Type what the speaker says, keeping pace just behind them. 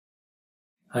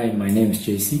Hi, my name is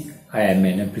JC. I am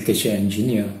an application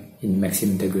engineer in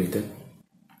Maxim Integrated.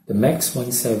 The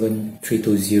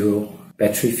MAX17320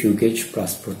 battery fuel gauge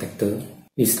plus protector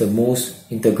is the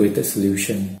most integrated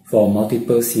solution for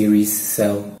multiple series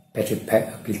cell battery pack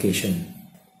application.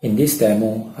 In this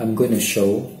demo, I'm going to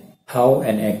show how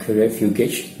an accurate fuel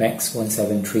gauge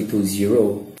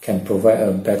MAX17320 can provide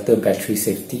a better battery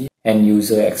safety and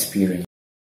user experience.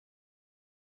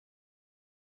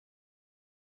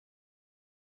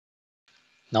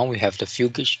 Now we have the fuel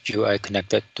gauge GUI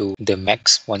connected to the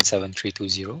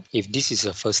MAX17320. If this is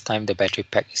the first time the battery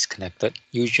pack is connected,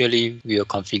 usually we will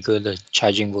configure the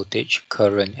charging voltage,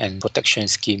 current and protection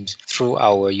schemes through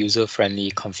our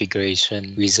user-friendly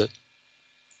configuration wizard.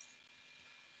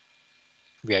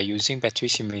 We are using battery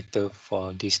simulator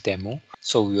for this demo,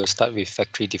 so we will start with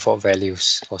factory default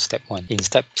values for step 1. In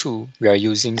step 2, we are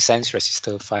using sense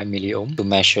resistor 5 milliohm to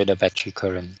measure the battery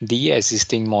current. The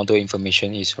existing model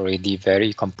information is already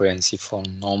very comprehensive for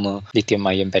normal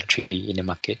lithium-ion battery in the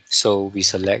market, so we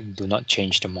select do not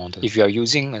change the model. If you are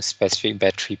using a specific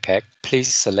battery pack,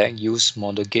 please select use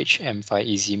model gauge M5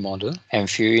 easy model and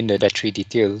fill in the battery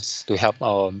details to help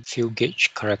our fuel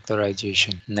gauge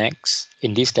characterization. Next,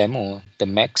 in this demo, the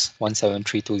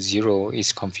MAX17320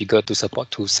 is configured to support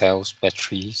 2 cells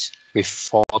batteries with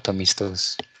 4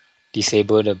 thermistors.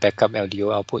 Disable the backup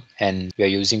LDO output, and we are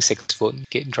using 6V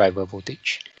gate driver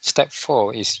voltage. Step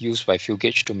 4 is used by fuel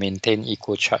gauge to maintain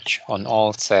equal charge on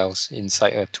all cells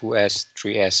inside a 2S,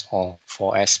 3S or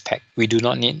 4S pack. We do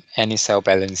not need any cell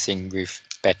balancing with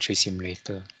battery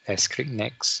simulator. Let's click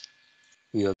next.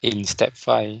 In step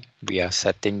 5, we are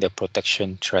setting the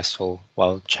protection threshold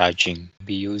while charging. We'll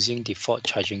be using default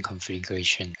charging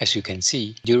configuration. As you can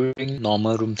see, during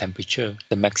normal room temperature,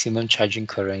 the maximum charging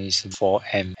current is 4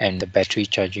 A and the battery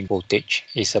charging voltage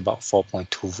is about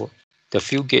 4.2 V. The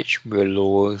fuel gauge will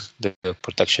lower the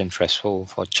protection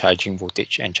threshold for charging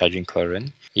voltage and charging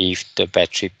current if the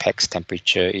battery pack's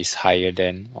temperature is higher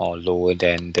than or lower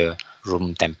than the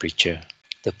room temperature.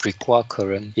 The prequal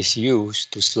current is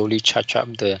used to slowly charge up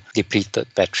the depleted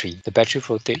battery. The battery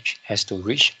voltage has to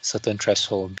reach certain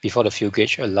threshold before the fuel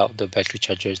gauge allows the battery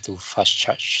charger to fast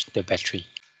charge the battery.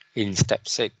 In step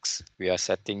 6, we are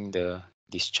setting the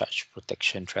discharge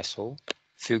protection threshold.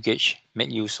 Fuel gauge make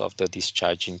use of the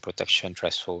discharging protection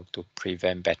threshold to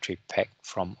prevent battery pack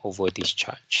from over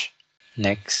discharge.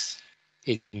 Next,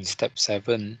 in step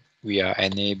 7, we are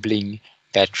enabling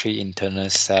battery internal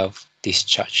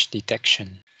self-discharge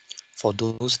detection. For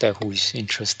those who is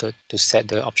interested to set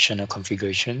the optional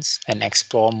configurations and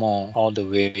explore more all the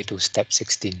way to step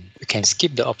 16, you can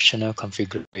skip the optional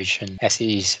configuration as it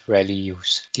is rarely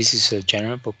used. This is a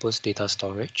general purpose data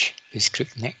storage. Please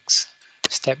click next.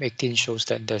 Step 18 shows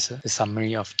that there's a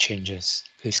summary of changes.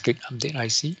 Please click update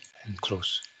IC and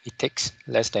close. It takes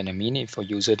less than a minute for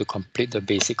user to complete the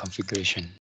basic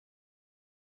configuration.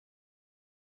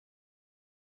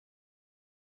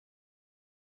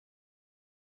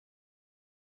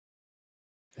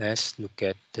 Let's look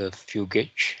at the fuel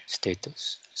gauge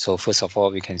status. So first of all,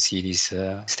 we can see this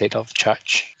state of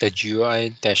charge. The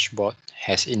GUI dashboard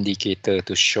has indicator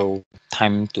to show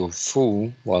time to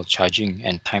full while charging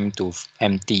and time to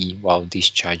empty while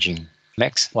discharging.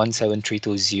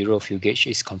 MAX17320 fuel gauge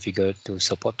is configured to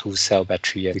support 2 cell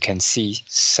battery. You can see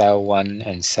cell 1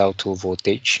 and cell 2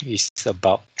 voltage is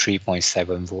about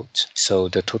 3.7 volts. So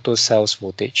the total cells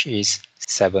voltage is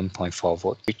 7.4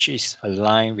 volt, which is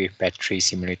aligned with battery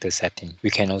simulator setting. We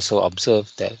can also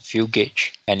observe that fuel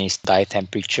gauge and its die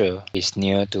temperature is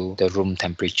near to the room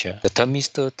temperature. The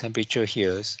thermistor temperature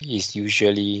here is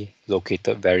usually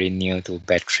located very near to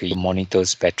battery,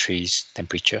 monitors battery's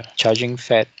temperature. Charging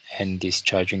FAT and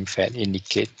discharging FAT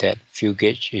indicate that fuel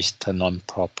gauge is turned on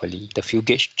properly. The fuel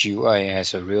gauge GUI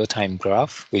has a real-time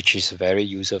graph, which is very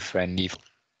user-friendly.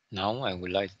 Now I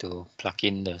would like to plug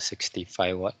in the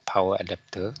 65W power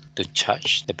adapter to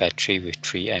charge the battery with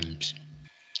 3 amps.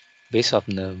 Based on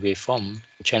the waveform,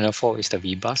 channel 4 is the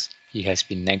V-bus. It has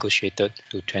been negotiated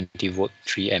to 20V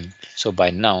 3 amp. So by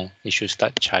now, it should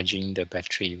start charging the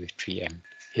battery with 3 amp.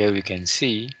 Here we can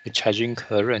see the charging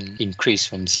current increased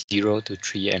from 0 to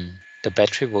 3 amp. The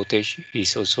battery voltage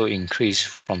is also increased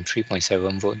from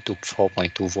 3.7V to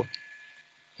 4.2V.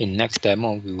 In next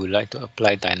demo, we would like to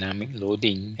apply dynamic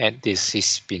loading at this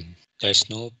 6-pin. There is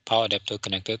no power adapter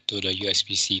connected to the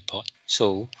USB-C port,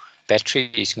 so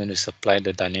battery is going to supply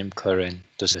the dynamic current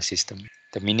to the system.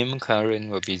 The minimum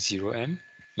current will be 0 amp,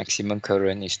 maximum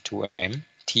current is 2 amp,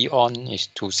 T on is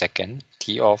 2 seconds,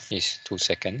 T off is 2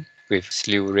 seconds, with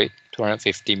slew rate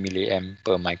 250 milliamp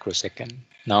per microsecond.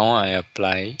 Now I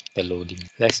apply the loading.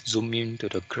 Let's zoom in to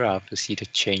the graph to see the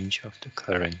change of the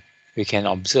current. We can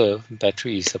observe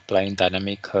battery is applying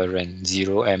dynamic current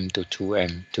 0A to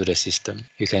 2A to the system.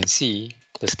 You can see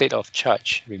the state of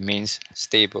charge remains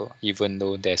stable even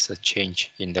though there's a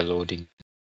change in the loading.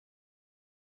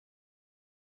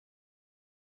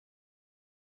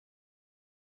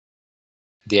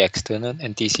 The external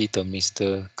NTC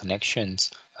thermistor connections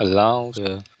allow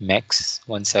the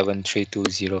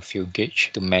MAXREFDES179 fuel gauge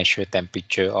to measure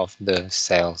temperature of the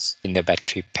cells in the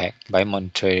battery pack by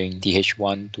monitoring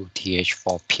TH1 to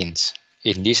TH4 pins.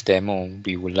 In this demo,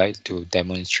 we would like to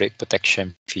demonstrate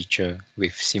protection feature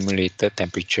with simulated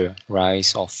temperature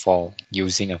rise or fall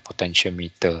using a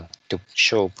potentiometer to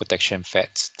show protection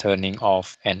FETs turning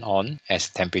off and on as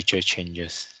temperature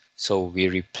changes. So we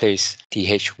replace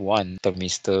TH1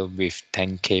 thermistor with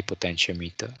 10K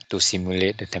potentiometer to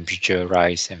simulate the temperature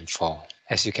rise and fall.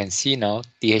 As you can see now,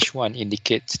 TH1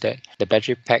 indicates that the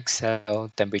battery pack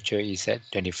cell temperature is at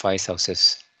 25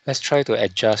 Celsius. Let's try to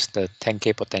adjust the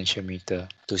 10K potentiometer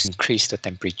to increase the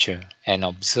temperature and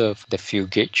observe the fuel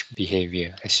gauge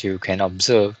behavior. As you can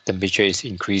observe, temperature is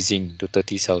increasing to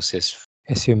 30 Celsius.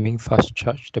 Assuming fast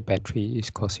charge, the battery is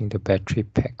causing the battery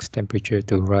pack's temperature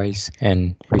to rise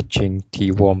and reaching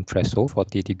T-warm threshold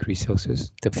 40 degrees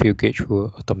Celsius. The fuel gauge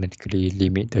will automatically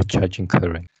limit the charging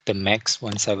current. The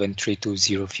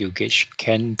MAXREFDES179 fuel gauge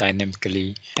can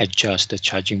dynamically adjust the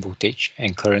charging voltage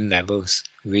and current levels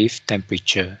with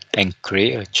temperature and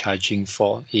create a charging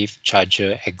fault if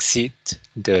charger exceeds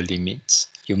the limits.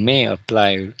 You may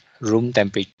apply room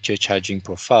temperature charging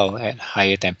profile at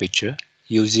higher temperature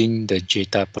using the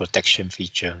JETA protection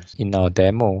feature. In our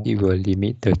demo, it will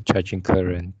limit the charging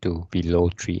current to below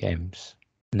 3 amps.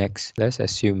 Next, let's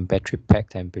assume battery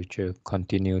pack temperature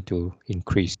continue to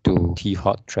increase to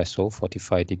T-hot threshold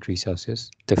 45 degrees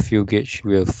Celsius. The fuel gauge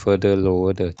will further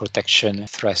lower the protection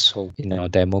threshold. In our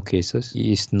demo cases, it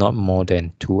is not more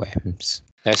than 2 amps.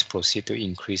 Let's proceed to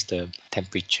increase the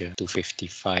temperature to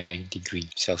 55 degrees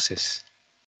Celsius.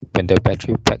 When the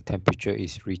battery pack temperature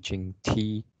is reaching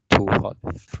T2 hot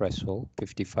threshold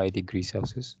 55 degrees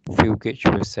Celsius, fuel gauge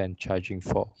will send charging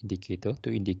fault indicator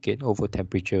to indicate over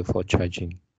temperature for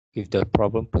charging. If the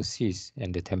problem persists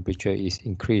and the temperature is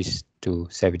increased to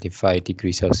 75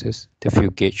 degrees Celsius, the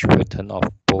fuel gauge will turn off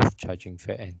both charging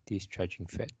FET and discharging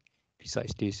FET.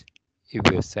 Besides this,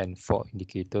 it will send fault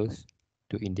indicators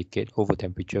to indicate over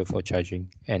temperature for charging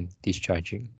and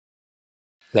discharging.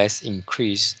 Let's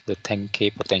increase the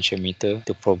 10K potentiometer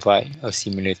to provide a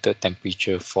simulated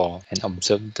temperature fall and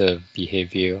observe the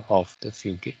behavior of the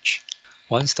fuel gauge.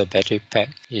 Once the battery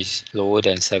pack is lower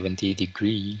than 70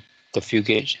 degrees, the fuel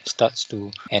gauge starts to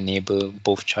enable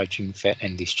both charging FET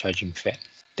and discharging FET.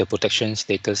 The protection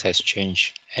status has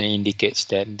changed and indicates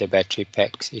that the battery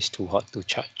pack is too hot to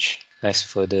charge. Let's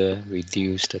further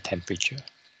reduce the temperature.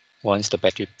 Once the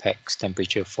battery pack's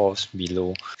temperature falls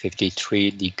below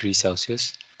 53 degrees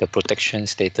Celsius, the protection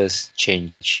status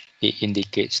changes. It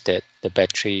indicates that the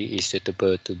battery is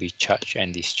suitable to be charged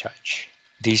and discharged.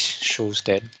 This shows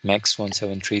that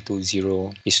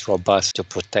MAXREFDES179 is robust to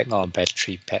protect our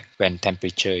battery pack when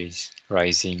temperature is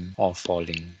rising or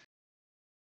falling.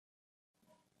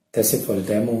 That's it for the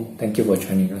demo. Thank you for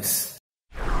joining us.